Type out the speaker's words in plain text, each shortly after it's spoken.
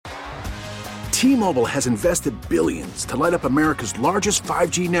T-Mobile has invested billions to light up America's largest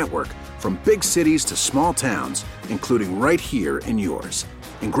 5G network, from big cities to small towns, including right here in yours.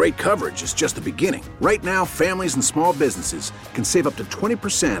 And great coverage is just the beginning. Right now, families and small businesses can save up to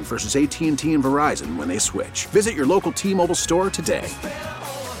 20% versus AT&T and Verizon when they switch. Visit your local T-Mobile store today.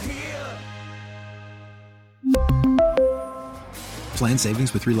 Plan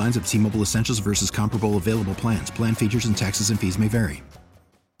savings with 3 lines of T-Mobile Essentials versus comparable available plans. Plan features and taxes and fees may vary.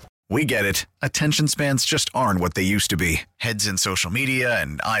 We get it. Attention spans just aren't what they used to be. Heads in social media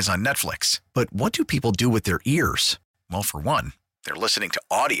and eyes on Netflix. But what do people do with their ears? Well, for one, they're listening to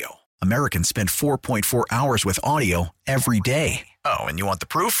audio. Americans spend 4.4 hours with audio every day. Oh, and you want the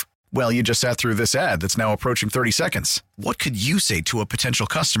proof? Well, you just sat through this ad that's now approaching 30 seconds. What could you say to a potential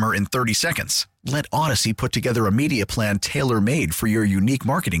customer in 30 seconds? Let Odyssey put together a media plan tailor-made for your unique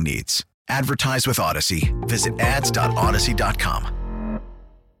marketing needs. Advertise with Odyssey. Visit ads.odyssey.com.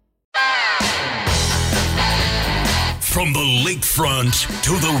 From the lakefront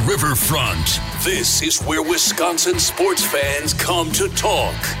to the riverfront, this is where Wisconsin sports fans come to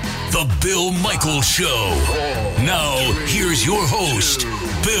talk. The Bill Michaels Show. Now, here's your host,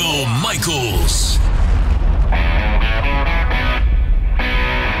 Bill Michaels.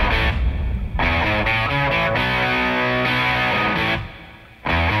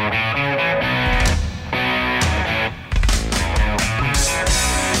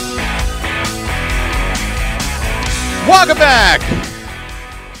 Welcome back.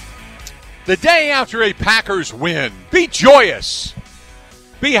 The day after a Packers win, be joyous,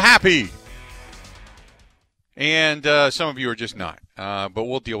 be happy. And some of you are just not. But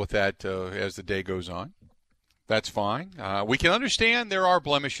we'll deal with that as the day goes on. That's fine. We can understand there are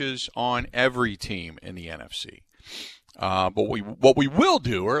blemishes on every team in the NFC. But what we will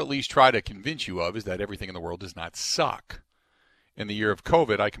do, or at least try to convince you of, is that everything in the world does not suck. In the year of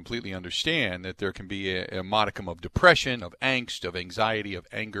COVID, I completely understand that there can be a modicum of depression, of angst, of anxiety, of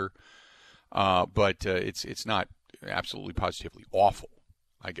anger. But it's not absolutely positively awful,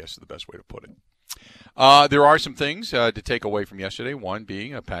 I guess is the best way to put it. There are some things to take away from yesterday, one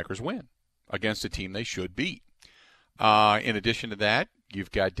being a Packers win against a team they should beat. In addition to that,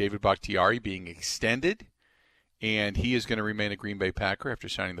 you've got David Bakhtiari being extended, and he is going to remain a Green Bay Packer after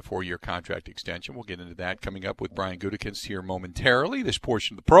signing the 4-year contract extension. We'll get into that coming up with Brian Gutekunst here momentarily. This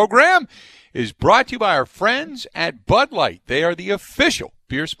portion of the program is brought to you by our friends at Bud Light. They are the official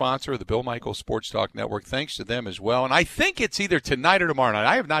beer sponsor of the Bill Michaels Sports Talk Network. Thanks to them as well. And I think it's either tonight or tomorrow night.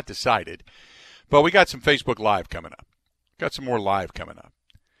 I have not decided. But we got some Facebook Live coming up. Got some more live coming up.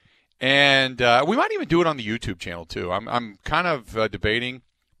 And we might even do it on the YouTube channel, too. I'm kind of debating,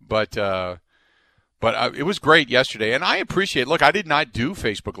 but it was great yesterday. And I appreciate it. Look, I did not do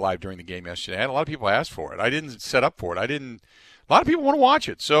Facebook Live during the game yesterday. I had a lot of people ask for it. I didn't set up for it. A lot of people want to watch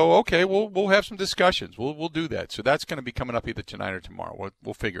it. So, okay, we'll have some discussions. We'll do that. So that's going to be coming up either tonight or tomorrow.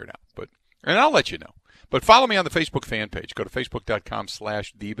 We'll figure it out. And I'll let you know. But follow me on the Facebook fan page. Go to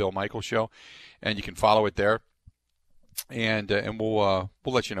facebook.com/The Bill Michaels Show, and you can follow it there. And we'll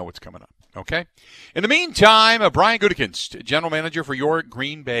let you know what's coming up. Okay? In the meantime, Brian Gutekunst, general manager for your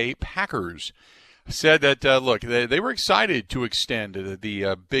Green Bay Packers, said that, look, they were excited to extend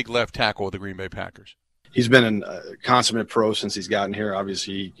the big left tackle of the Green Bay Packers. He's been a consummate pro since he's gotten here.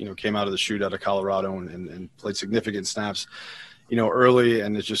 Obviously, came out of the chute out of Colorado and played significant snaps, early,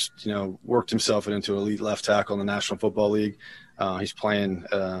 and has just, worked himself into elite left tackle in the National Football League. He's playing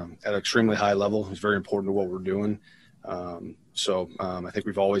at an extremely high level. He's very important to what we're doing. So I think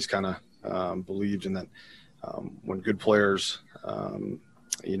we've always kind of believed in that when good players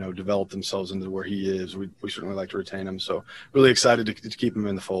develop themselves into where he is, we certainly like to retain him. So really excited to keep him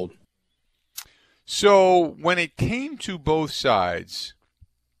in the fold. So when it came to both sides,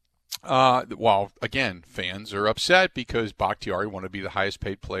 again, fans are upset because Bakhtiari wanted to be the highest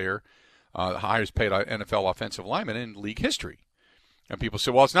paid player, the highest paid NFL offensive lineman in league history. And people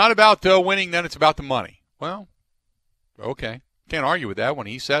say, well, it's not about winning, then it's about the money. Well, okay. Can't argue with that when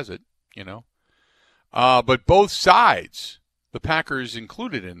he says it, But both sides, the Packers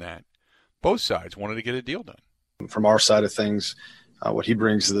included in that, both sides wanted to get a deal done. From our side of things, what he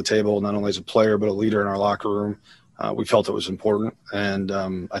brings to the table, not only as a player but a leader in our locker room, we felt it was important. And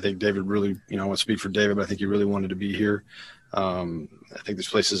I think David really, I want to speak for David, but I think he really wanted to be here. I think this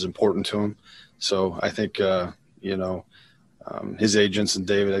place is important to him. So I think, his agents and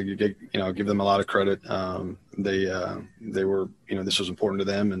David, give them a lot of credit. They were, this was important to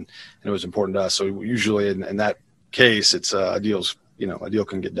them and it was important to us. So usually in that case, it's a deal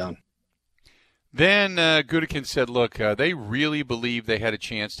can get done. Then Gutekunst said, look, they really believe they had a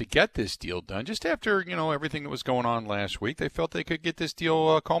chance to get this deal done. Just after, everything that was going on last week, they felt they could get this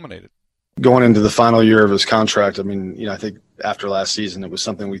deal culminated. Going into the final year of his contract, I mean, I think after last season, it was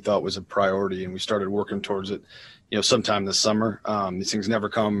something we thought was a priority, and we started working towards it, sometime this summer. These things never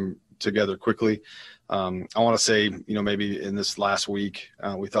come together quickly. I want to say, maybe in this last week,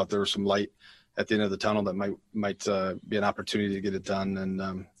 we thought there was some light at the end of the tunnel that might be an opportunity to get it done.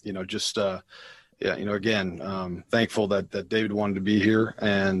 And, again, thankful that David wanted to be here,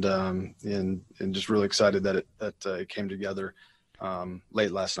 and just really excited that it came together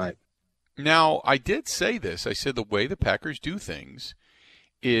late last night. Now, I did say this. I said the way the Packers do things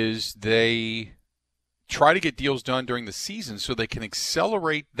is they try to get deals done during the season so they can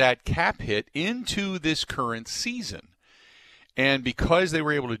accelerate that cap hit into this current season. And because they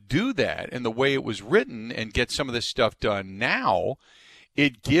were able to do that and the way it was written and get some of this stuff done now,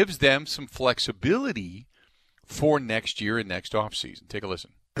 it gives them some flexibility for next year and next offseason. Take a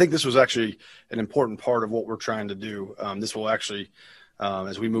listen. I think this was actually an important part of what we're trying to do. This will actually,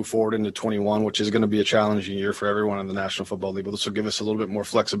 as we move forward into 21, which is going to be a challenging year for everyone in the National Football League, but this will give us a little bit more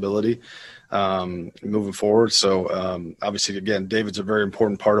flexibility moving forward. So obviously, again, David's a very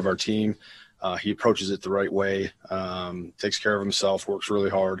important part of our team. He approaches it the right way, takes care of himself, works really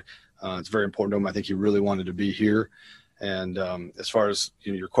hard. It's very important to him. I think he really wanted to be here. And as far as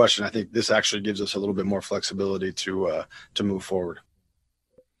your question, I think this actually gives us a little bit more flexibility to move forward.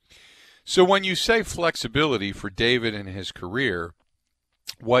 So when you say flexibility for David and his career,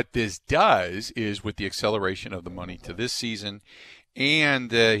 what this does is with the acceleration of the money to this season,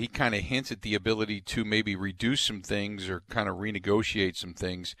 and he kind of hints at the ability to maybe reduce some things or kind of renegotiate some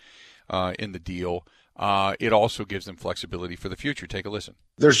things in the deal. It also gives them flexibility for the future. Take a listen.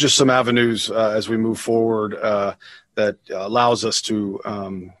 There's just some avenues as we move forward that allows us to,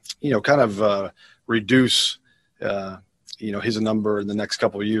 kind of reduce, his number in the next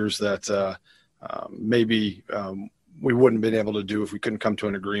couple of years that maybe we wouldn't have been able to do if we couldn't come to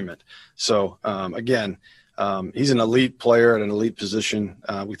an agreement. So, again, he's an elite player at an elite position.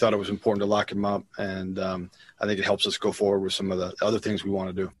 We thought it was important to lock him up, and I think it helps us go forward with some of the other things we want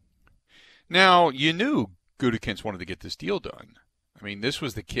to do. Now, you knew Gutekunst wanted to get this deal done. I mean, this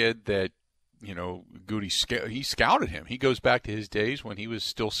was the kid that, he scouted him. He goes back to his days when he was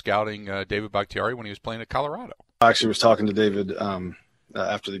still scouting David Bakhtiari when he was playing at Colorado. I actually was talking to David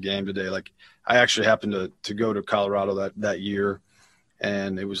after the game today. Like, I actually happened to go to Colorado that year,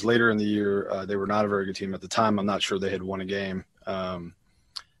 and it was later in the year. They were not a very good team at the time. I'm not sure they had won a game.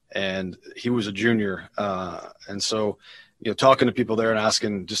 And he was a junior. And so, talking to people there and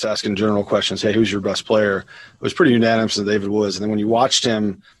asking general questions, hey, who's your best player? It was pretty unanimous that David was. And then when you watched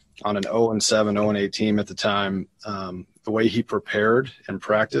him on an 0-7, 0-8 team at the time, the way he prepared in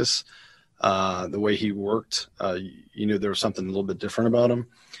practice, the way he worked, you knew there was something a little bit different about him.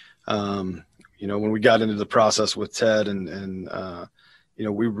 When we got into the process with Ted and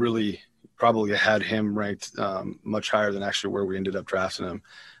we really probably had him ranked much higher than actually where we ended up drafting him.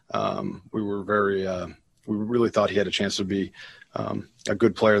 We were we really thought he had a chance to be a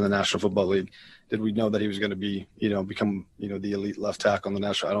good player in the National Football League. Did we know that he was going to be, become, the elite left tackle on the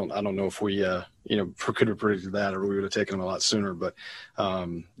national? I don't know if we, could have predicted that, or we would have taken him a lot sooner. But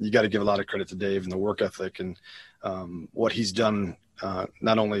you got to give a lot of credit to Dave and the work ethic and what he's done,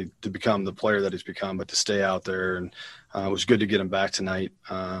 not only to become the player that he's become, but to stay out there. And it was good to get him back tonight.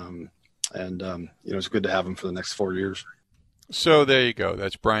 It's good to have him for the next 4 years. So there you go.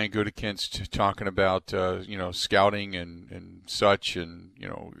 That's Brian Gutekunst talking about, scouting and such. And,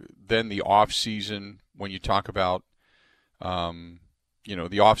 then the off season, when you talk about,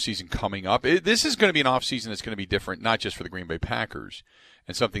 the off season coming up, this is going to be an off season that's going to be different, not just for the Green Bay Packers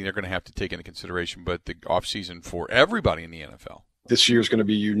and something they're going to have to take into consideration, but the off season for everybody in the NFL. This year is going to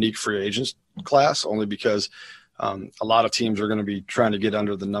be a unique free agents class only because a lot of teams are going to be trying to get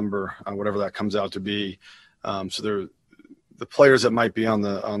under the number, whatever that comes out to be. So the players that might be on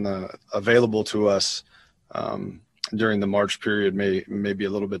the available to us during the March period may be a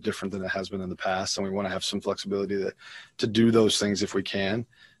little bit different than it has been in the past, and we want to have some flexibility to do those things if we can.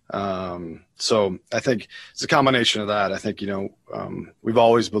 So I think it's a combination of that. I think we've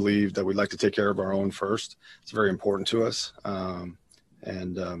always believed that we'd like to take care of our own first. It's very important to us,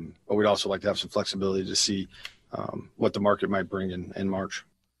 but we'd also like to have some flexibility to see what the market might bring in March.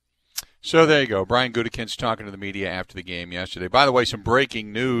 So there you go. Brian Gutekunst talking to the media after the game yesterday. By the way, some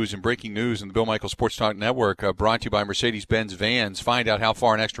breaking news in the Bill Michaels Sports Talk Network, brought to you by Mercedes-Benz Vans. Find out how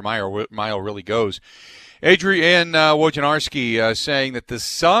far an extra mile really goes. Adrian Wojnarowski saying that the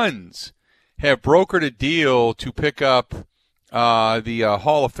Suns have brokered a deal to pick up the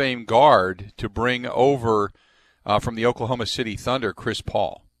Hall of Fame guard to bring over from the Oklahoma City Thunder, Chris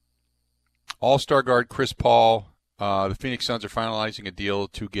Paul. All-star guard Chris Paul The Phoenix Suns are finalizing a deal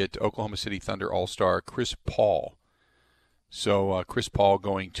to get Oklahoma City Thunder All-Star Chris Paul. So Chris Paul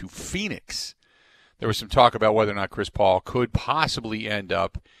going to Phoenix. There was some talk about whether or not Chris Paul could possibly end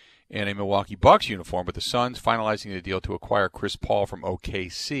up in a Milwaukee Bucks uniform, but the Suns finalizing the deal to acquire Chris Paul from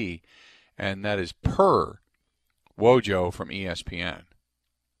OKC, and that is per Wojo from ESPN.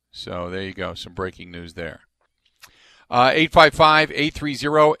 So there you go, some breaking news there.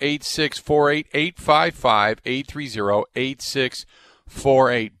 855-830-8648,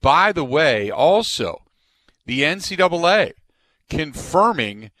 855-830-8648. By the way, also, the NCAA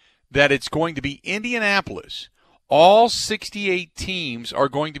confirming that it's going to be Indianapolis. All 68 teams are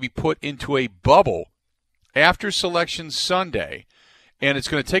going to be put into a bubble after Selection Sunday, and it's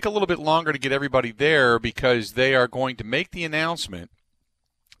going to take a little bit longer to get everybody there because they are going to make the announcement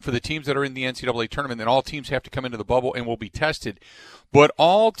for the teams that are in the NCAA tournament, then all teams have to come into the bubble and will be tested. But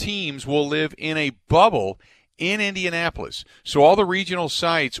all teams will live in a bubble in Indianapolis. So all the regional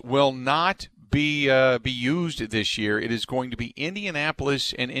sites will not be used this year. It is going to be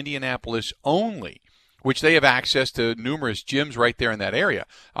Indianapolis and Indianapolis only, which they have access to numerous gyms right there in that area.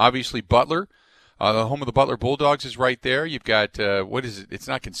 Obviously, Butler, the home of the Butler Bulldogs, is right there. You've got, what is it? It's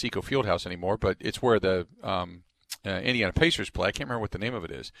not Conseco Fieldhouse anymore, but it's where the Indiana Pacers play. I can't remember what the name of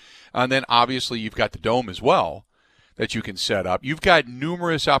it is. And then, obviously, you've got the Dome as well that you can set up. You've got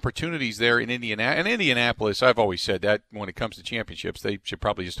numerous opportunities there in Indiana. And Indianapolis, I've always said that when it comes to championships, they should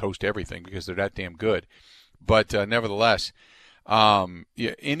probably just host everything because they're that damn good. But nevertheless,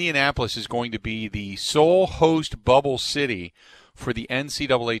 Indianapolis is going to be the sole host bubble city for the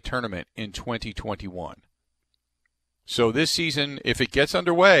NCAA tournament in 2021. So this season, if it gets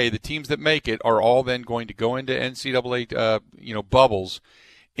underway, the teams that make it are all then going to go into NCAA, bubbles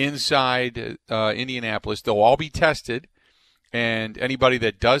inside Indianapolis. They'll all be tested, and anybody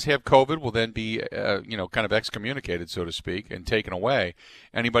that does have COVID will then be, kind of excommunicated, so to speak, and taken away.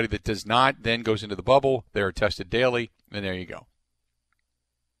 Anybody that does not then goes into the bubble. They are tested daily, and there you go.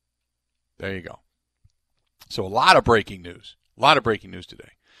 There you go. So a lot of breaking news. A lot of breaking news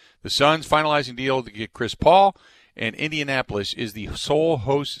today. The Suns finalizing deal to get Chris Paul. And Indianapolis is the sole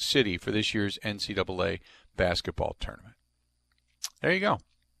host city for this year's NCAA basketball tournament. There you go.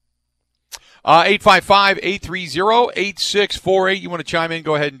 855-830-8648. You want to chime in,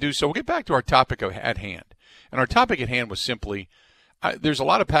 go ahead and do so. We'll get back to our topic at hand. And our topic at hand was simply, there's a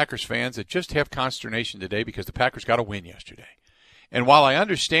lot of Packers fans that just have consternation today because the Packers got a win yesterday. And while I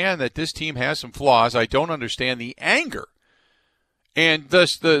understand that this team has some flaws, I don't understand the anger and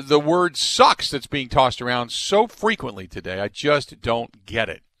thus the word sucks that's being tossed around so frequently today. I just don't get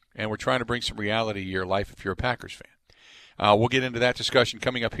it. And we're trying to bring some reality to your life if you're a Packers fan. We'll get into that discussion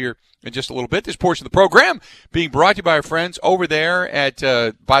coming up here in just a little bit. This portion of the program being brought to you by our friends over there at,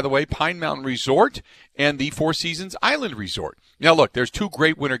 by the way, Pine Mountain Resort and the Four Seasons Island Resort. Now, look, there's two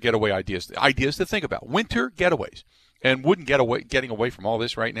great winter getaway ideas to think about. Winter getaways. And getting away from all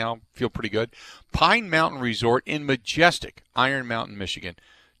this right now, feel pretty good. Pine Mountain Resort in majestic Iron Mountain, Michigan.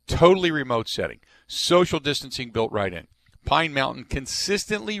 Totally remote setting. Social distancing built right in. Pine Mountain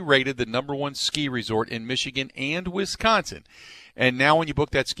consistently rated the #1 ski resort in Michigan and Wisconsin. And now when you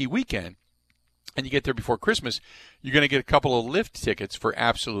book that ski weekend and you get there before Christmas, you're going to get a couple of lift tickets for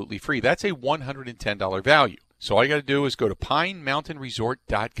absolutely free. That's a $110 value. So all you got to do is go to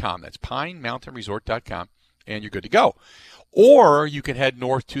PineMountainResort.com. That's PineMountainResort.com. And you're good to go. Or you can head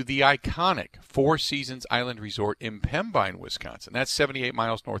north to the iconic Four Seasons Island Resort in Pembine, Wisconsin. That's 78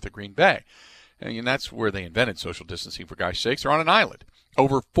 miles north of Green Bay. And that's where they invented social distancing, for gosh sakes. They're on an island.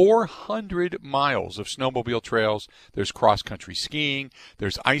 Over 400 miles of snowmobile trails. There's cross-country skiing.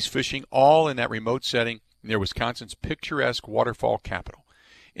 There's ice fishing, all in that remote setting near Wisconsin's picturesque waterfall capital.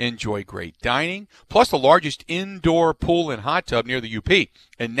 Enjoy great dining, plus the largest indoor pool and hot tub near the UP.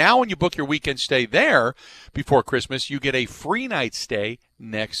 And now when you book your weekend stay there before Christmas, you get a free night stay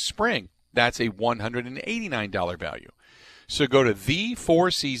next spring. That's a $189 value. So go to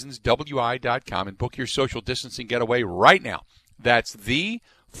thefourseasonswi.com and book your social distancing getaway right now. That's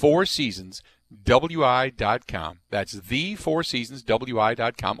thefourseasonswi.com. That's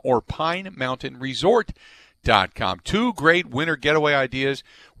thefourseasonswi.com or PineMountainResort.com. Two great winter getaway ideas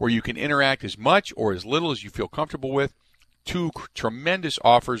where you can interact as much or as little as you feel comfortable with. Two tremendous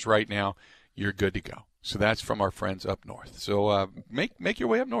offers right now. You're good to go. So that's from our friends up north. So make your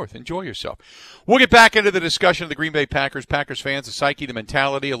way up north. Enjoy yourself. We'll get back into the discussion of the Green Bay Packers, Packers fans, the psyche, the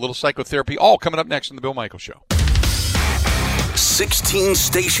mentality, a little psychotherapy, all coming up next on The Bill Michaels Show. 16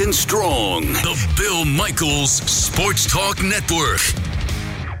 stations strong. The Bill Michaels Sports Talk Network.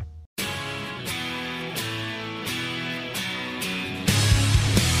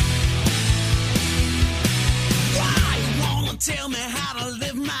 Wow!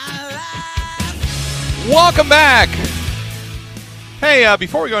 Welcome back. Hey,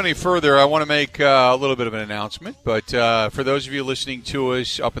 before we go any further, I want to make a little bit of an announcement. But for those of you listening to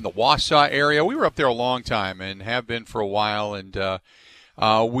us up in the Wausau area, we were up there a long time and have been for a while. And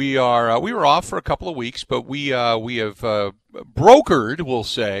we were off for a couple of weeks, but we have brokered, we'll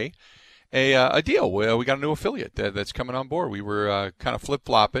say, a deal. We got a new affiliate that's coming on board. We were kind of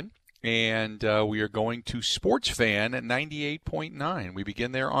flip-flopping, and we are going to Sports Fan at 98.9. We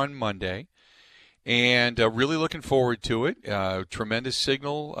begin there on Monday. And really looking forward to it. Tremendous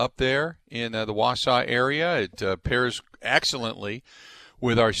signal up there in the Wausau area. It pairs excellently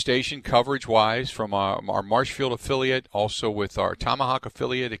with our station coverage-wise from our Marshfield affiliate, also with our Tomahawk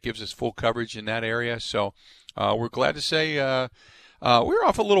affiliate. It gives us full coverage in that area. So we're glad to say we were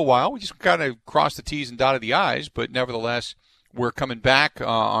off a little while. We just kind of crossed the T's and dotted the I's, but nevertheless, we're coming back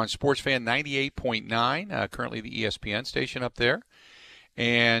on Sports Fan 98.9, currently the ESPN station up there.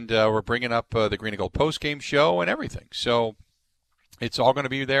 And we're bringing up the Green and Gold post-game show and everything. So it's all going to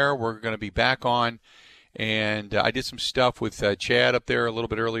be there. We're going to be back on. And I did some stuff with Chad up there a little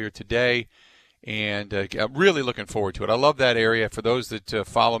bit earlier today. And I'm really looking forward to it. I love that area. For those that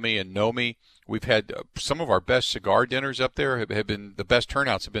follow me and know me, we've had some of our best cigar dinners up there. Have been the best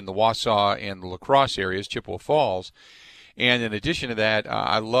turnouts have been the Wausau and the La Crosse areas, Chippewa Falls. And in addition to that,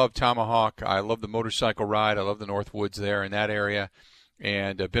 I love Tomahawk. I love the motorcycle ride. I love the Northwoods there in that area.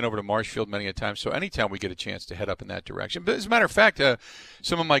 And I've been over to Marshfield many a time. So anytime we get a chance to head up in that direction. But as a matter of fact,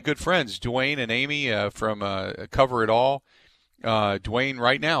 some of my good friends, Dwayne and Amy from Cover It All, Dwayne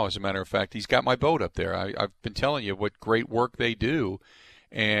right now, as a matter of fact, he's got my boat up there. I've been telling you what great work they do.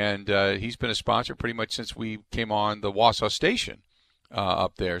 And he's been a sponsor pretty much since we came on the Wausau station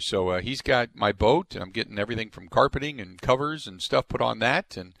up there. So he's got my boat. And I'm getting everything from carpeting and covers and stuff put on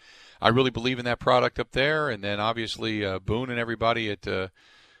that. And I really believe in that product up there. And then obviously Boone and everybody at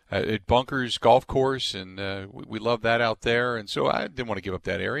Bunkers Golf Course, and we love that out there. And so I didn't want to give up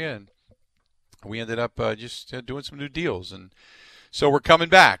that area, and we ended up just doing some new deals. And so we're coming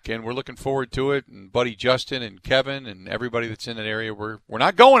back, and we're looking forward to it. And Buddy Justin and Kevin and everybody that's in that area, we're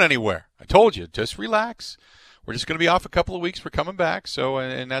not going anywhere. I told you, just relax. We're just going to be off a couple of weeks. We're coming back. So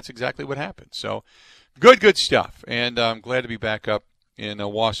and that's exactly what happened. So good stuff. And I'm glad to be back up in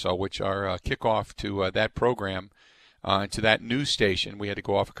Wausau, which our kickoff to that program, to that news station. We had to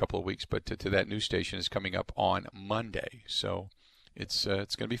go off a couple of weeks, but to that news station is coming up on Monday. So it's going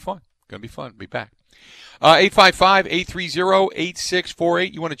to be fun. Going to be fun. Be back.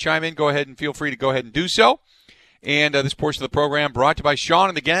 855-830-8648. You want to chime in, go ahead and feel free to go ahead and do so. And this portion of the program brought to you by Sean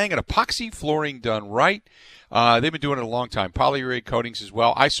and the gang at Epoxy Flooring Done Right. They've been doing it a long time. Polyurethane coatings as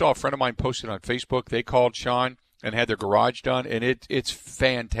well. I saw a friend of mine posted on Facebook. They called Sean and had their garage done, and it's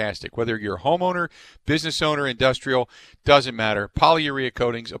fantastic. Whether you're a homeowner, business owner, industrial, doesn't matter. Polyurea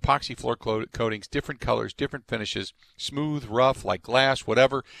coatings, epoxy floor coatings, different colors, different finishes, smooth, rough, like glass,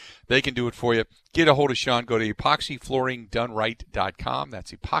 whatever. They can do it for you. Get a hold of Sean. Go to epoxyflooringdoneright.com.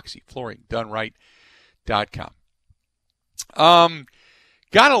 That's epoxyflooringdoneright.com.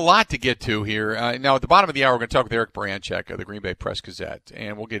 Got a lot to get to here. Now, at the bottom of the hour, we're going to talk with Eric Baranchek of the Green Bay Press-Gazette,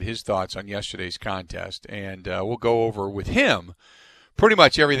 and we'll get his thoughts on yesterday's contest, and we'll go over with him pretty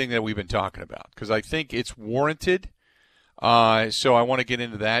much everything that we've been talking about, because I think it's warranted, so I want to get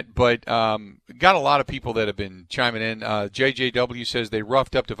into that. But got a lot of people that have been chiming in. JJW says they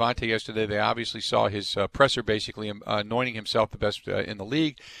roughed up Devontae yesterday. They obviously saw his presser basically anointing himself the best in the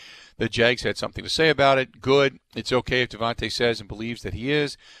league. The Jags had something to say about it. Good. It's okay if Devontae says and believes that he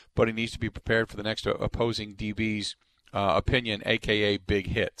is, but he needs to be prepared for the next opposing DB's opinion, a.k.a. big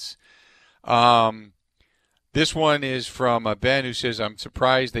hits. This one is from Ben, who says, I'm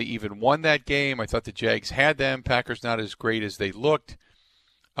surprised they even won that game. I thought the Jags had them. Packers not as great as they looked,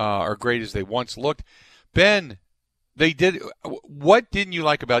 or great as they once looked. Ben, they did. What didn't you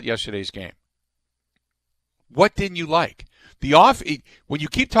like about yesterday's game? What didn't you like? When you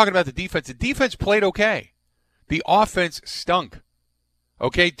keep talking about the defense played okay. The offense stunk.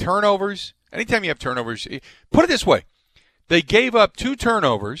 Okay, turnovers. Anytime you have turnovers, put it this way. They gave up 2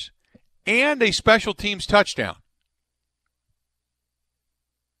 turnovers and a special teams touchdown.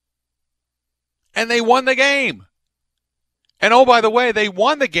 And they won the game. And oh, by the way, they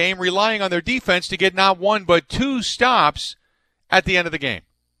won the game relying on their defense to get not 1 but 2 stops at the end of the game.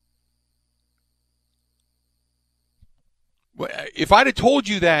 If I'd have told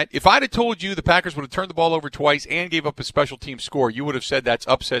you the Packers would have turned the ball over twice and gave up a special team score, you would have said that's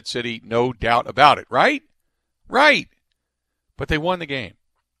upset city, no doubt about it, right? Right. But they won the game.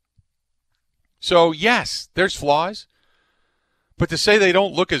 So, yes, there's flaws. But to say they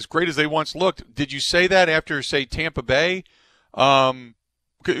don't look as great as they once looked, did you say that after, say, Tampa Bay?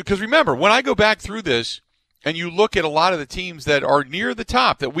 Because remember, when I go back through this and you look at a lot of the teams that are near the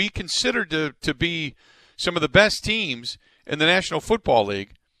top that we consider to be some of the best teams in the National Football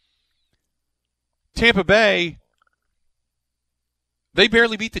League, Tampa Bay, they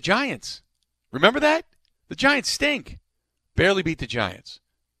barely beat the Giants. Remember that? The Giants stink. Barely beat the Giants.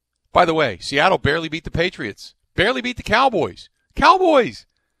 By the way, Seattle barely beat the Patriots. Barely beat the Cowboys. Cowboys!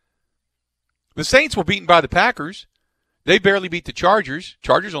 The Saints were beaten by the Packers. They barely beat the Chargers.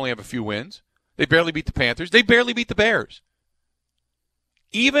 Chargers only have a few wins. They barely beat the Panthers. They barely beat the Bears.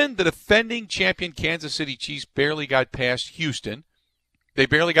 Even the defending champion Kansas City Chiefs barely got past Houston. They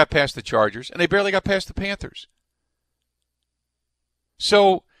barely got past the Chargers. And they barely got past the Panthers.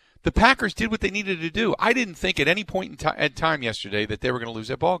 So the Packers did what they needed to do. I didn't think at any point in time yesterday that they were going to lose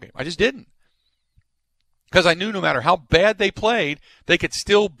that ballgame. I just didn't. Because I knew no matter how bad they played, they could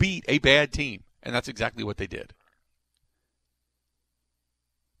still beat a bad team. And that's exactly what they did.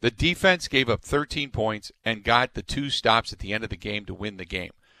 The defense gave up 13 points and got the 2 stops at the end of the game to win the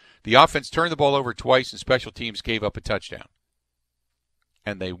game. The offense turned the ball over twice and special teams gave up a touchdown.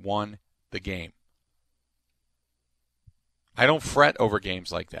 And they won the game. I don't fret over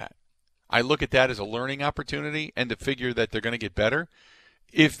games like that. I look at that as a learning opportunity and to figure that they're going to get better.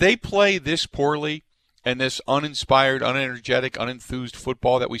 If they play this poorly and this uninspired, unenergetic, unenthused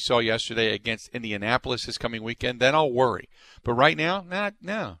football that we saw yesterday against Indianapolis this coming weekend, then I'll worry. But right now,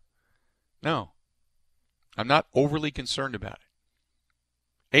 no. I'm not overly concerned about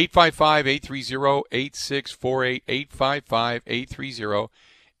it. 855-830-8648,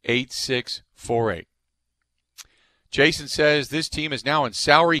 855-830-8648. Jason says this team is now in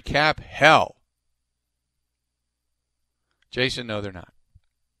salary cap hell. Jason, no, they're not.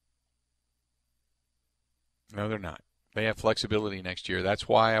 No, they're not. They have flexibility next year. That's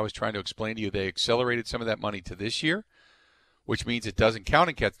why I was trying to explain to you they accelerated some of that money to this year, which means it doesn't count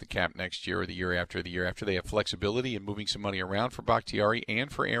against the cap next year or the year after. The year after, they have flexibility in moving some money around for Bakhtiari and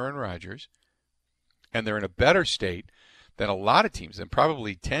for Aaron Rodgers. And they're in a better state than a lot of teams, and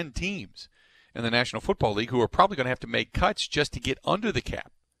probably 10 teams in the National Football League who are probably going to have to make cuts just to get under the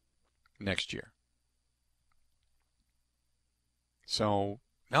cap next year. So,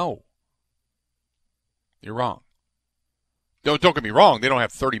 no. You're wrong. Don't get me wrong. They don't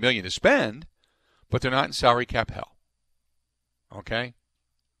have $30 million to spend, but they're not in salary cap hell. Okay?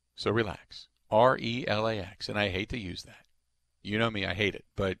 So relax. RELAX. And I hate to use that. You know me, I hate it.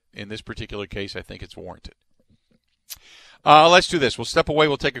 But in this particular case, I think it's warranted. Let's do this. We'll step away.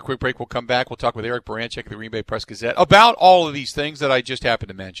 We'll take a quick break. We'll come back. We'll talk with Eric Baranczyk of the Green Bay Press-Gazette about all of these things that I just happened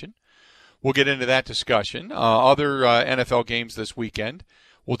to mention. We'll get into that discussion. Other NFL games this weekend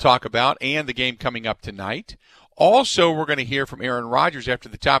we'll talk about, and the game coming up tonight. Also, we're going to hear from Aaron Rodgers after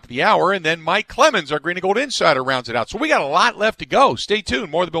the top of the hour, and then Mike Clemens, our Green and Gold Insider, rounds it out. So we got a lot left to go. Stay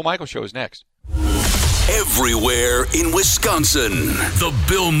tuned. More of the Bill Michaels Show is next. Everywhere in Wisconsin, the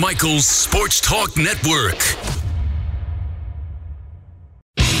Bill Michaels Sports Talk Network.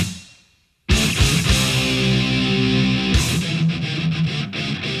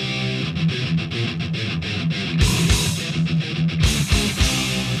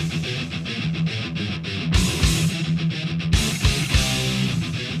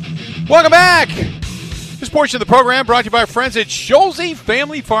 Welcome back. This portion of the program brought to you by our friends at Scholze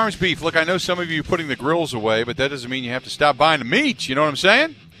Family Farms Beef. Look, I know some of you are putting the grills away, but that doesn't mean you have to stop buying the meat. You know what I'm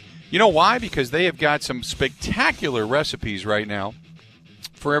saying? You know why? Because they have got some spectacular recipes right now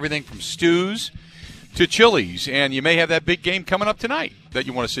for everything from stews to chilies. And you may have that big game coming up tonight that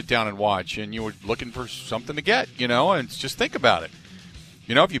you want to sit down and watch, and you were looking for something to get, and just think about it.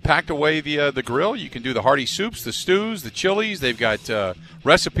 If you packed away the grill, you can do the hearty soups, the stews, the chilies. They've got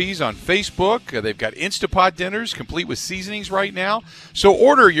recipes on Facebook. They've got Instapot dinners complete with seasonings right now. So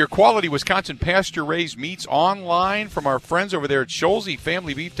order your quality Wisconsin pasture-raised meats online from our friends over there at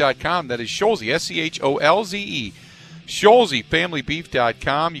ScholzeFamilyBeef.com. That is Scholze, SCHOLZE,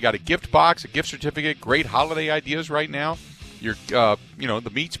 ScholzeFamilyBeef.com. You got a gift box, a gift certificate, great holiday ideas right now.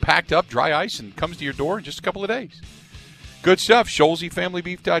 The meat's packed up, dry ice, and comes to your door in just a couple of days. Good stuff.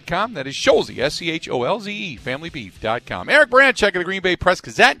 ScholzeFamilyBeef.com. That is Scholze, SCHOLZE, FamilyBeef.com. Eric Baranczyk of the Green Bay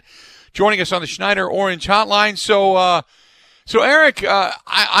Press-Gazette joining us on the Schneider Orange Hotline. So Eric,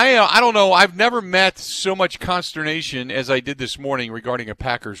 I don't know. I've never met so much consternation as I did this morning regarding a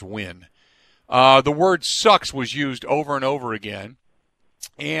Packers win. The word sucks was used over and over again.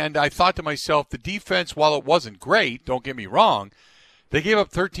 And I thought to myself, the defense, while it wasn't great, don't get me wrong, they gave up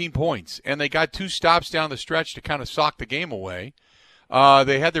 13 points, and they got 2 stops down the stretch to kind of sock the game away.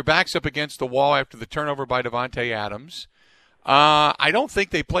 They had their backs up against the wall after the turnover by Davante Adams. I don't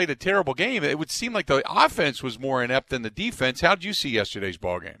think they played a terrible game. It would seem like the offense was more inept than the defense. How did you see yesterday's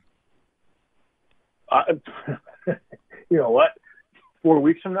ball game? You know what? 4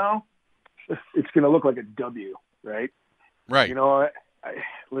 weeks from now, it's going to look like a W, right? Right. You know,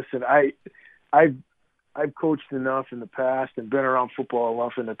 listen, I've coached enough in the past and been around football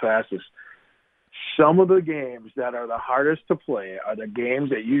enough in the past. Some of the games that are the hardest to play are the games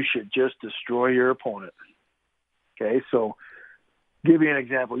that you should just destroy your opponent. Okay, so give you an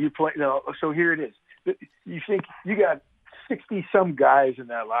example. So here it is. You think you got 60-some guys in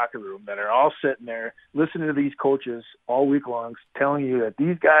that locker room that are all sitting there listening to these coaches all week long telling you that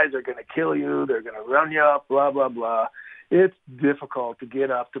these guys are going to kill you, they're going to run you up, blah, blah, blah. It's difficult to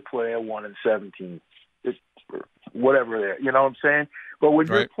get up to play a 1-17. It's whatever there. You know what I'm saying? But when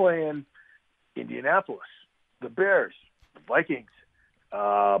you're playing Indianapolis, the Bears, the Vikings,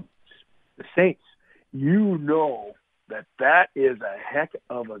 the Saints, you know that is a heck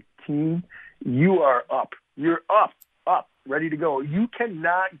of a team. You are up. You're up, ready to go. You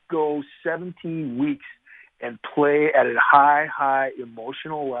cannot go 17 weeks and play at a high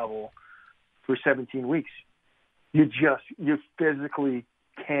emotional level for 17 weeks. You physically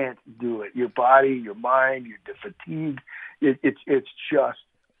can't do it. Your body, your mind, your fatigue, it's just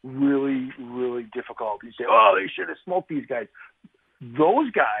really, really difficult. You say, oh, they should have smoked these guys. Those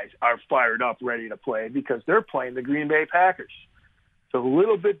guys are fired up, ready to play because they're playing the Green Bay Packers. So a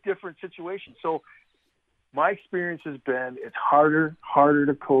little bit different situation. So my experience has been it's harder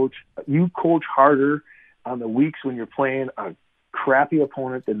to coach. You coach harder on the weeks when you're playing a crappy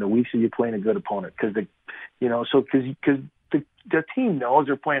opponent than the weeks that you're playing a good opponent because the team knows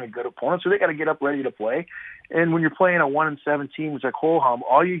they're playing a good opponent, so they got to get up ready to play. And when you're playing a 1-17, it's like ho hum.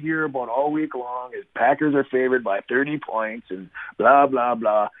 All you hear about all week long is Packers are favored by 30 points and blah blah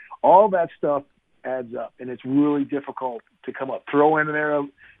blah. All that stuff adds up, and it's really difficult to come up. Throw in there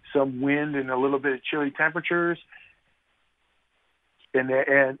some wind and a little bit of chilly temperatures,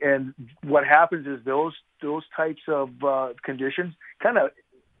 and what happens is those types of conditions kind of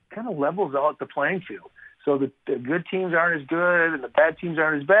levels out the playing field. So the good teams aren't as good and the bad teams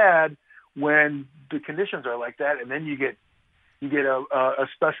aren't as bad when the conditions are like that. And then you get a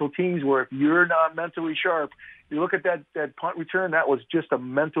special teams where if you're not mentally sharp, you look at that punt return, that was just a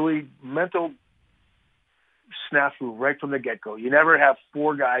mental snafu right from the get-go. You never have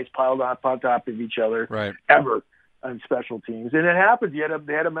four guys piled up on top of each other ever on special teams. And it happens.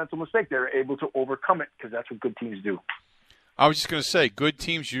 They had a mental mistake. They were able to overcome it because that's what good teams do. I was just going to say, good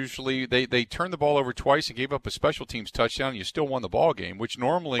teams usually they turned the ball over twice and gave up a special teams touchdown, and you still won the ball game, which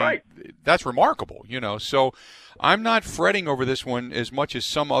normally that's remarkable, So I'm not fretting over this one as much as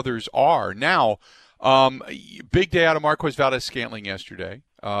some others are. Now, big day out of Marquez Valdes-Scantling yesterday.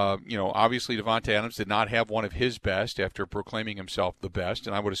 Obviously Davante Adams did not have one of his best after proclaiming himself the best,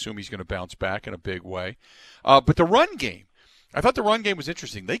 and I would assume he's going to bounce back in a big way. But the run game. I thought the run game was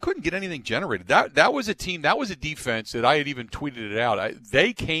interesting. They couldn't get anything generated. That was a team, that was a defense that I had even tweeted it out.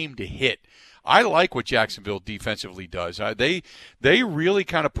 They came to hit. I like what Jacksonville defensively does. They really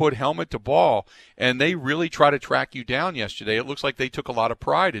kind of put helmet to ball, and they really try to track you down yesterday. It looks like they took a lot of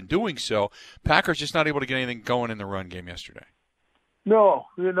pride in doing so. Packers just not able to get anything going in the run game yesterday. No,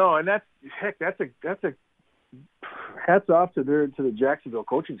 and that's a hats off to the Jacksonville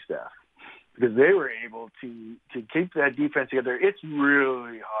coaching staff. Because they were able to keep that defense together. It's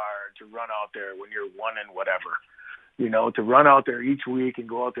really hard to run out there when you're one and whatever, to run out there each week and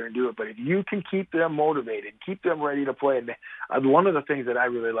go out there and do it. But if you can keep them motivated, keep them ready to play. And one of the things that I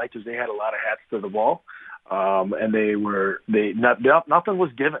really liked is they had a lot of hats to the ball, and nothing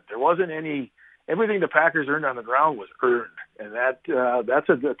was given. There wasn't everything the Packers earned on the ground was earned, and that's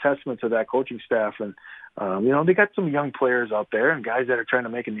a testament to that coaching staff. And they got some young players out there and guys that are trying to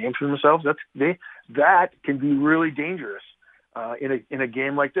make a name for themselves. That can be really dangerous in a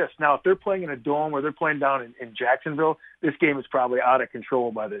game like this. Now, if they're playing in a dome or they're playing down in Jacksonville, this game is probably out of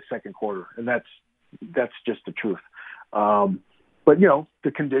control by the second quarter, and that's just the truth. But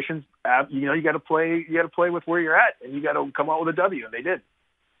the conditions, you got to play. You got to play with where you're at, and you got to come out with a W, and they did.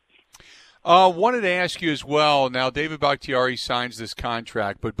 Wanted to ask you as well, now David Bakhtiari signs this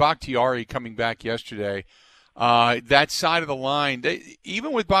contract, but Bakhtiari coming back yesterday, that side of the line,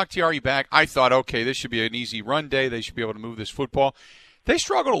 even with Bakhtiari back, I thought, okay, this should be an easy run day. They should be able to move this football. They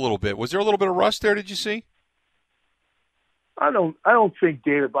struggled a little bit. Was there a little bit of rust there, did you see? I don't think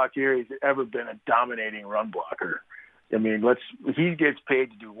David Bakhtiari has ever been a dominating run blocker. I mean, he gets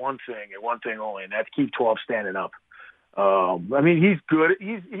paid to do one thing and one thing only, and that's keep 12 standing up. He's good.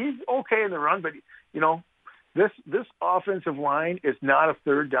 He's okay in the run, but this offensive line is not a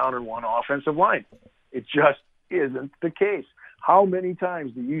third down and one offensive line. It's isn't the case. How many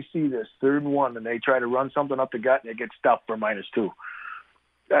times do you see this 3rd and 1 and they try to run something up the gut and it gets stuffed for -2?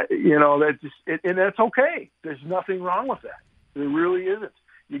 And that's okay. There's nothing wrong with that. There really isn't.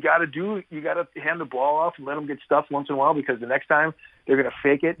 You got to hand the ball off and let them get stuffed once in a while, because the next time they're going to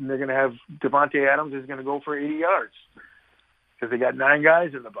fake it and they're going to have Devontae Adams is going to go for 80 yards because they got 9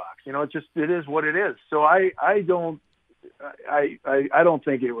 guys in the box. It is what it is. So I don't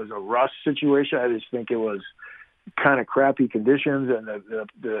think it was a Russ situation. I just think it was kind of crappy conditions, and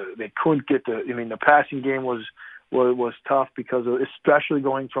they couldn't get the passing game was tough because of, especially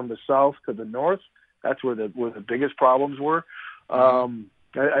going from the south to the north. That's where the biggest problems were.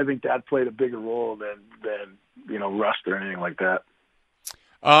 I think that played a bigger role than rust or anything like that.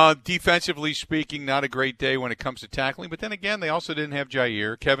 Defensively speaking, not a great day when it comes to tackling. But then again, they also didn't have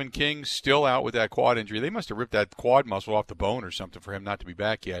Jair. Kevin King still out with that quad injury. They must have ripped that quad muscle off the bone or something for him not to be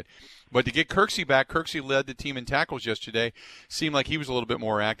back yet. But to get Kirksey back, Kirksey led the team in tackles yesterday. Seemed like he was a little bit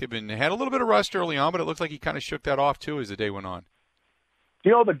more active and had a little bit of rust early on, but it looked like he kind of shook that off too as the day went on.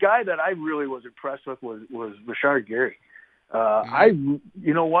 The guy that I really was impressed with was Rashard Gary.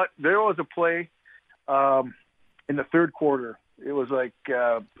 You know what? There was a play in the 3rd quarter. It was like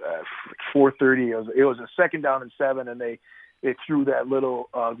 4:30. It was a 2nd down and 7, and they threw that little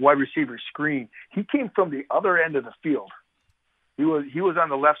wide receiver screen. He came from the other end of the field. He was on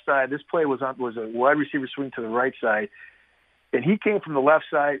the left side. This play was a wide receiver swing to the right side, and he came from the left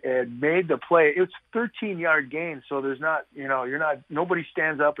side and made the play. It's 13-yard gain, so there's not nobody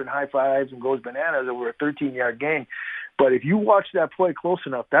stands up and high fives and goes bananas over a 13-yard gain. But if you watch that play close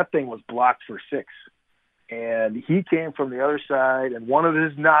enough, that thing was blocked for 6. And he came from the other side, and one of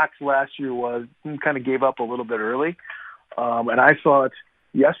his knocks last year was he kind of gave up a little bit early. And I thought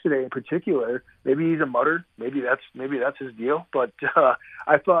yesterday in particular, maybe he's a mutter, maybe that's his deal. But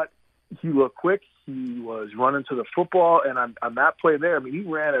I thought he looked quick. He was running to the football, and on that play there, he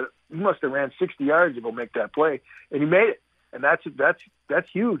must have ran 60 yards to go make that play, and he made it. And that's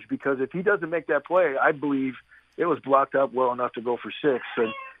huge, because if he doesn't make that play, I believe it was blocked up well enough to go for 6.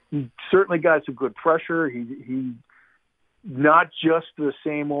 And he certainly got some good pressure. He not just the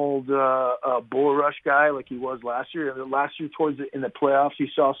same old bull rush guy like he was last year. Last year, in the playoffs, you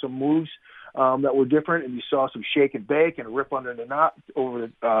saw some moves that were different, and you saw some shake and bake and a rip underneath.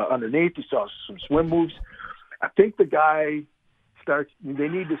 You saw some swim moves. I think the guy they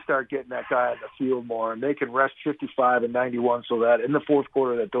need to start getting that guy on the field more, and they can rest 55 and 91 so that in the 4th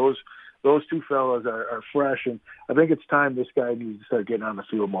quarter that those 2 fellas are fresh, and I think it's time this guy needs to start getting on the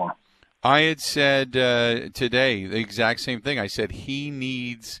field more. I had said today the exact same thing. I said he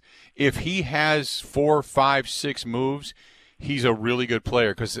needs, if he has 4, 5, 6 moves, he's a really good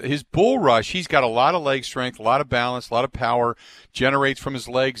player, because his bull rush, he's got a lot of leg strength, a lot of balance, a lot of power, generates from his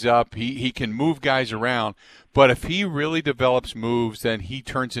legs up. He can move guys around. But if he really develops moves, then he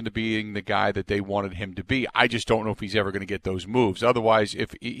turns into being the guy that they wanted him to be. I just don't know if he's ever going to get those moves. Otherwise,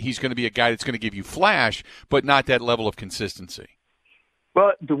 if he's going to be a guy that's going to give you flash, but not that level of consistency.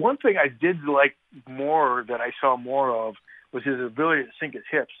 But the one thing I did like more, that I saw more of, was his ability to sink his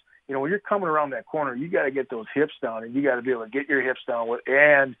hips. When you're coming around that corner, you got to get those hips down, and you got to be able to get your hips down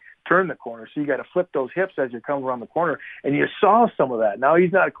and turn the corner. So you got to flip those hips as you're coming around the corner, and you saw some of that. Now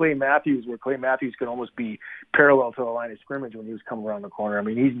he's not Clay Matthews, where Clay Matthews could almost be parallel to the line of scrimmage when he was coming around the corner.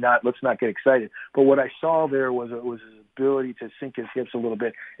 He's not. Let's not get excited. But what I saw there was his ability to sink his hips a little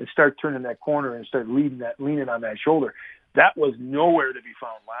bit and start turning that corner and start leaning on that shoulder. That was nowhere to be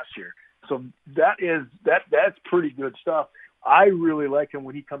found last year. So that's pretty good stuff. I really like him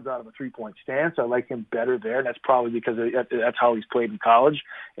when he comes out of a 3-point stance. I like him better there, and that's probably because that's how he's played in college,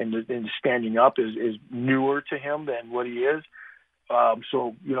 and standing up is newer to him than what he is.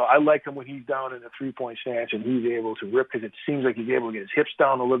 So I like him when he's down in a 3-point stance and he's able to rip, because it seems like he's able to get his hips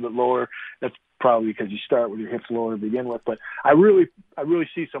down a little bit lower. That's probably because you start with your hips lower to begin with. But I really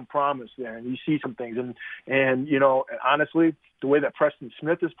see some promise there, and you see some things. And honestly, the way that Preston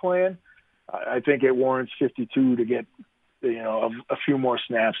Smith is playing, I think it warrants 52 to get a few more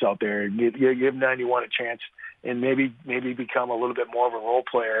snaps out there. Give 91 a chance, and maybe become a little bit more of a role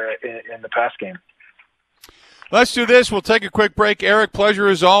player in the pass game. Let's do this. We'll take a quick break. Eric, pleasure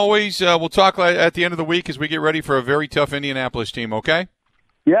as always. We'll talk at the end of the week as we get ready for a very tough Indianapolis team, okay?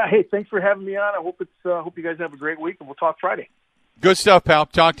 Yeah, hey, thanks for having me on. I hope you guys have a great week, and we'll talk Friday. Good stuff, pal.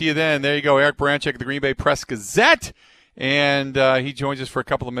 Talk to you then. There you go, Eric Baranczyk of the Green Bay Press-Gazette. And he joins us for a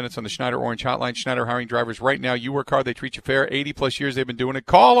couple of minutes on the Schneider Orange Hotline. Schneider hiring drivers right now. You work hard, they treat you fair. 80-plus years they've been doing it.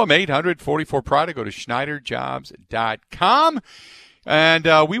 Call them, 844-PRIDE. Go to SchneiderJobs.com. And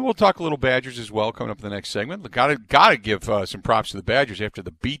we will talk a little Badgers as well coming up in the next segment. Got to give some props to the Badgers after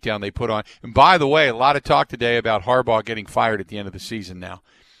the beatdown they put on. And by the way, a lot of talk today about Harbaugh getting fired at the end of the season now.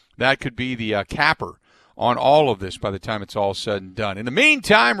 That could be the capper on all of this by the time it's all said and done. In the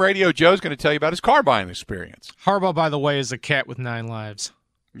meantime, Radio Joe's going to tell you about his car buying experience. Harbaugh, by the way, is a cat with 9 lives.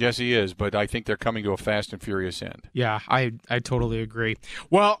 Yes, he is, but I think they're coming to a fast and furious end. Yeah, I totally agree.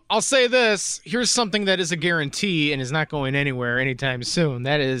 Well, I'll say this. Here's something that is a guarantee and is not going anywhere anytime soon.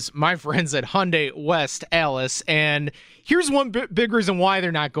 That is my friends at Hyundai West Allis. And here's one big reason why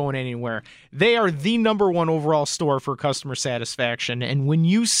they're not going anywhere. They are the #1 overall store for customer satisfaction. And when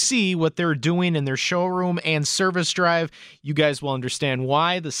you see what they're doing in their showroom and service drive, you guys will understand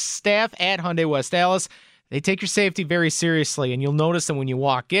why. The staff at Hyundai West Allis, they take your safety very seriously, and you'll notice that when you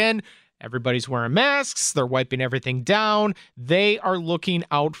walk in, everybody's wearing masks, they're wiping everything down, they are looking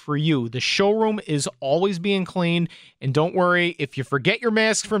out for you. The showroom is always being cleaned, and don't worry, if you forget your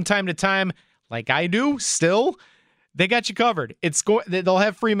mask from time to time, like I do still, they got you covered. They'll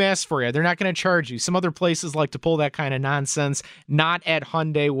have free masks for you. They're not going to charge you. Some other places like to pull that kind of nonsense. Not at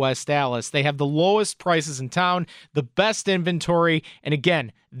Hyundai West Allis. They have the lowest prices in town, the best inventory, and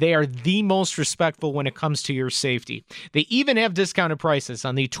again, they are the most respectful when it comes to your safety. They even have discounted prices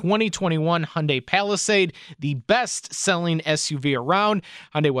on the 2021 Hyundai Palisade, the best-selling SUV around.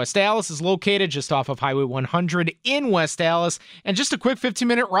 Hyundai West Allis is located just off of Highway 100 in West Allis, and just a quick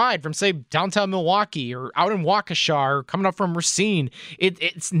 15-minute ride from, say, downtown Milwaukee or out in Waukesha or coming up from Racine.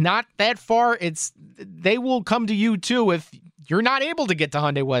 It's not that far. They will come to you, too, if you're not able to get to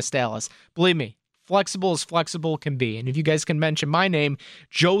Hyundai West Allis. Believe me. Flexible as flexible can be. And if you guys can mention my name,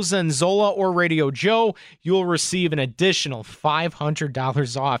 Joe Zenzola or Radio Joe, you'll receive an additional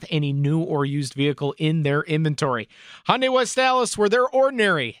 $500 off any new or used vehicle in their inventory. Hyundai West Allis, where their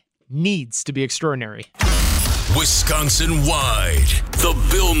ordinary needs to be extraordinary. Wisconsin-wide, the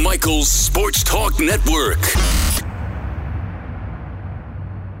Bill Michaels Sports Talk Network.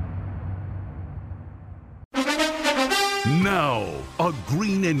 Now, a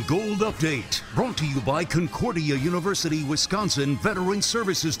green and gold update brought to you by Concordia University, Wisconsin Veteran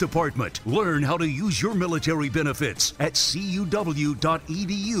Services Department. Learn how to use your military benefits at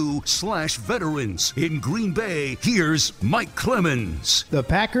cuw.edu/veterans. In Green Bay, here's Mike Clemens. The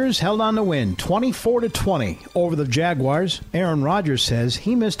Packers held on to win 24-20 over the Jaguars. Aaron Rodgers says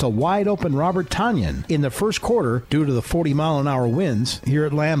he missed a wide-open Robert Tonyan in the first quarter due to the 40-mile-an-hour winds here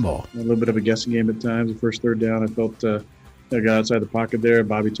at Lambeau. A little bit of a guessing game at times. The first third down, I felt I got outside the pocket there.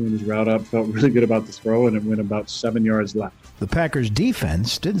 Bobby tuned his route up, felt really good about the throw, and it went about 7 yards left. The Packers'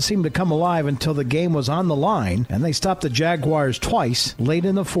 defense didn't seem to come alive until the game was on the line, and they stopped the Jaguars twice late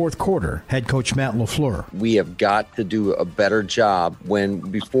in the fourth quarter. Head coach Matt LaFleur. We have got to do a better job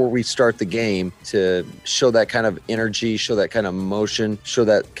before we start the game to show that kind of energy, show that kind of emotion, show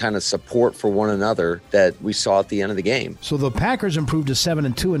that kind of support for one another that we saw at the end of the game. So the Packers improved to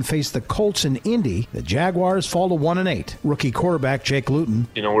 7-2 and faced the Colts in Indy. The Jaguars fall to 1-8. Rookie quarterback Jake Luton.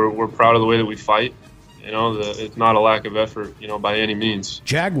 We're proud of the way that we fight. It's not a lack of effort, by any means.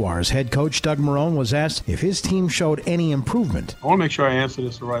 Jaguars head coach Doug Marrone was asked if his team showed any improvement. I want to make sure I answer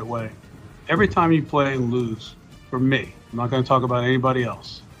this the right way. Every time you play and lose, for me, I'm not going to talk about anybody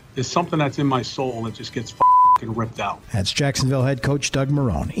else, there's something that's in my soul that just gets ripped out. That's Jacksonville head coach Doug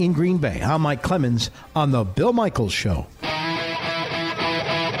Marrone. In Green Bay, I'm Mike Clemens on The Bill Michaels Show.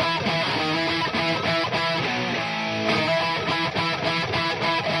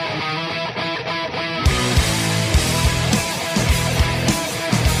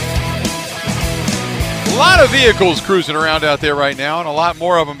 A lot of vehicles cruising around out there right now, and a lot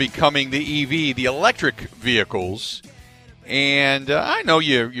more of them becoming the EV, the electric vehicles. And I know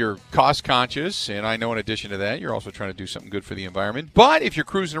you're cost conscious, and I know in addition to that, you're also trying to do something good for the environment. But if you're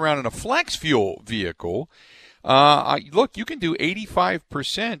cruising around in a flex fuel vehicle, look, you can do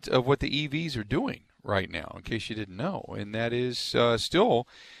 85% of what the EVs are doing right now, in case you didn't know. And that is still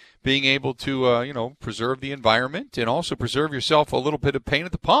being able to, preserve the environment and also preserve yourself a little bit of pain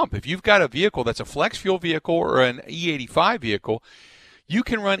at the pump. If you've got a vehicle that's a flex fuel vehicle or an E85 vehicle, you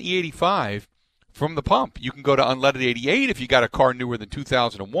can run E85 from the pump. You can go to unleaded 88 if you got a car newer than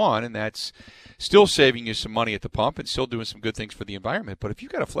 2001, and that's still saving you some money at the pump and still doing some good things for the environment. But if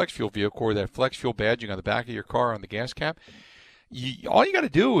you've got a flex fuel vehicle or that flex fuel badging on the back of your car on the gas cap, all you got to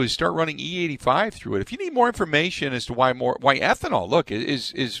do is start running E85 through it. If you need more information as to why ethanol, look,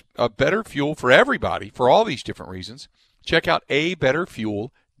 is a better fuel for everybody for all these different reasons, check out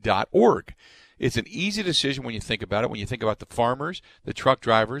abetterfuel.org. It's an easy decision when you think about it. When you think about the farmers, the truck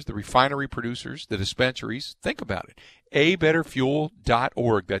drivers, the refinery producers, the dispensaries, think about it.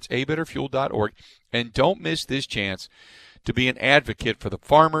 abetterfuel.org. That's abetterfuel.org. And don't miss this chance to be an advocate for the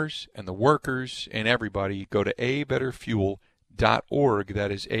farmers and the workers and everybody, go to abetterfuel.org.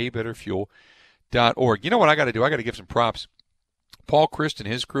 That is abetterfuel.org. You know what I got to do? I got to give some props. Paul Christ and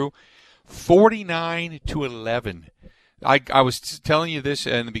his crew, 49-11. I was telling you this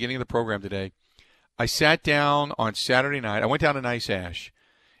in the beginning of the program today. I sat down on Saturday night. I went down to Nice Ash,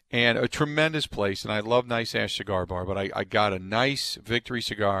 and a tremendous place, and I love Nice Ash Cigar Bar, but I got a nice Victory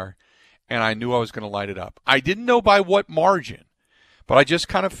cigar, and I knew I was going to light it up. I didn't know by what margin, but I just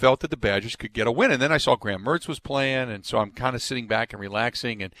kind of felt that the Badgers could get a win. And then I saw Graham Mertz was playing, and so I'm kind of sitting back and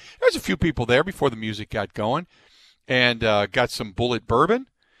relaxing. And there's a few people there before the music got going, and got some Bullet Bourbon,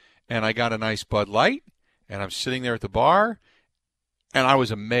 and I got a nice Bud Light, and I'm sitting there at the bar, and I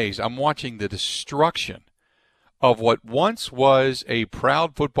was amazed. I'm watching the destruction of what once was a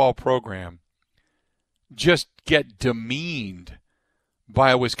proud football program just get demeaned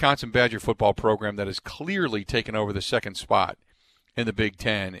by a Wisconsin Badger football program that has clearly taken over the second spot in the Big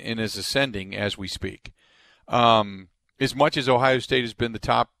Ten and is ascending as we speak. As much as Ohio State has been the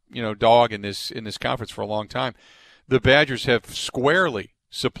top, dog in this conference for a long time, the Badgers have squarely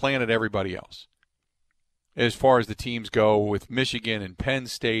supplanted everybody else as far as the teams go, with Michigan and Penn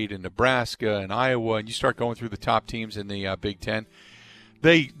State and Nebraska and Iowa, and you start going through the top teams in the Big Ten.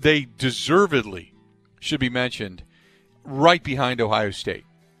 They deservedly should be mentioned right behind Ohio State.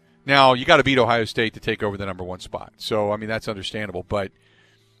 Now, you got to beat Ohio State to take over the number one spot. So, I mean, that's understandable. But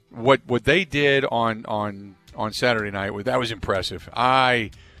what they did on Saturday night, that was impressive.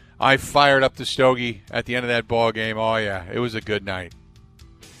 I fired up the stogie at the end of that ball game. Oh, yeah, it was a good night.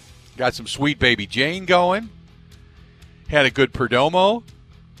 Got some Sweet Baby Jane going. Had a good Perdomo.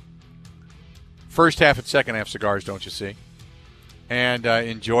 First half and second half cigars, don't you see? And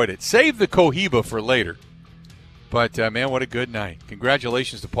enjoyed it. Save the Cohiba for later. But, man, what a good night.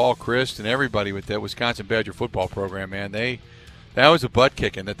 Congratulations to Paul Christ and everybody with that Wisconsin Badger football program, man. That was a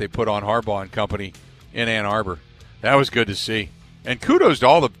butt-kicking that they put on Harbaugh and company in Ann Arbor. That was good to see. And kudos to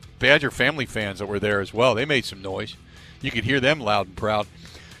all the Badger family fans that were there as well. They made some noise. You could hear them loud and proud.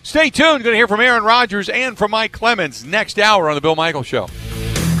 Stay tuned. Going to hear from Aaron Rodgers and from Mike Clemens next hour on The Bill Michaels Show.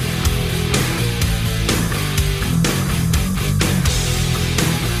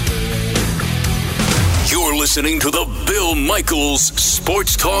 You're listening to the Bill Michaels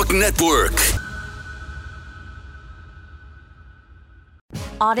Sports Talk Network.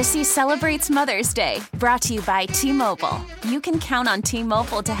 Odyssey celebrates Mother's Day, brought to you by T-Mobile. You can count on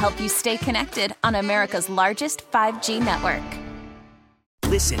T-Mobile to help you stay connected on America's largest 5G network.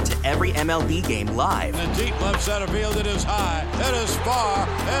 Listen to every MLB game live. In the deep left center field, it is high, it is far,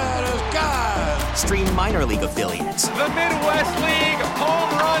 it is gone. Stream minor league affiliates. The Midwest League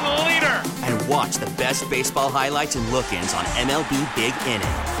home run leader. And watch the best baseball highlights and look-ins on MLB Big Inning.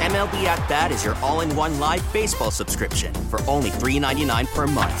 MLB At Bat is your all-in-one live baseball subscription for only $3.99 per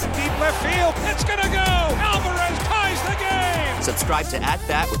month. Deep left field, it's gonna go. Alvarez ties the game. Subscribe to At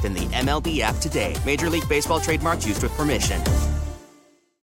Bat within the MLB app today. Major League Baseball trademarks used with permission.